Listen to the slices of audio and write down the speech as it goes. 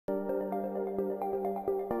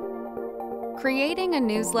Creating a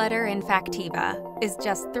newsletter in Factiva is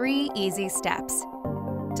just 3 easy steps.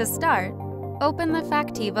 To start, open the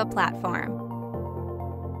Factiva platform.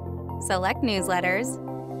 Select Newsletters,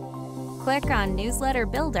 click on Newsletter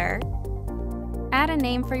Builder, add a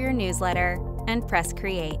name for your newsletter, and press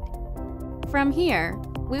Create. From here,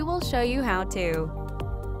 we will show you how to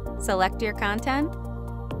select your content,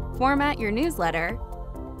 format your newsletter,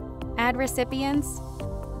 add recipients,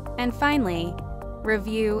 and finally,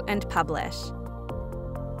 review and publish.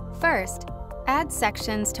 First, add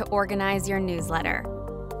sections to organize your newsletter.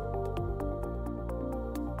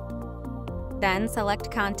 Then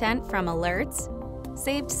select content from alerts,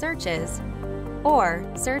 saved searches, or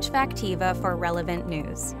search Factiva for relevant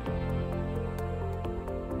news.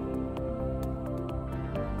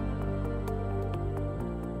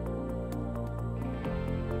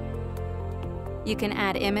 You can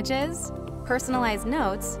add images, personalized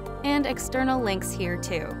notes, and external links here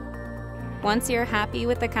too. Once you're happy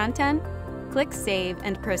with the content, click Save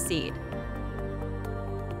and Proceed.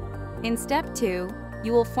 In Step 2,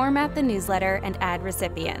 you will format the newsletter and add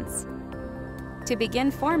recipients. To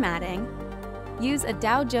begin formatting, use a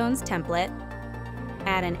Dow Jones template,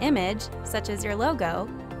 add an image, such as your logo,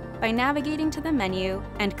 by navigating to the menu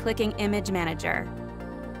and clicking Image Manager.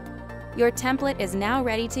 Your template is now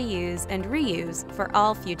ready to use and reuse for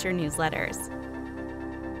all future newsletters.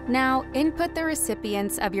 Now, input the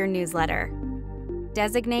recipients of your newsletter.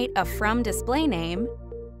 Designate a From display name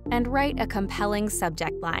and write a compelling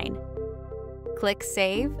subject line. Click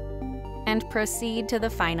Save and proceed to the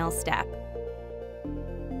final step.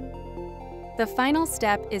 The final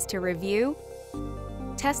step is to review,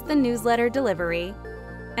 test the newsletter delivery,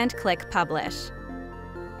 and click Publish.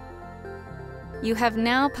 You have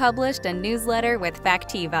now published a newsletter with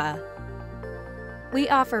Factiva. We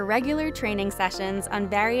offer regular training sessions on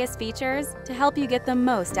various features to help you get the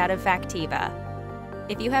most out of Factiva.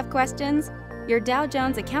 If you have questions, your Dow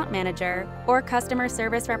Jones account manager or customer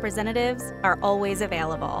service representatives are always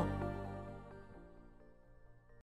available.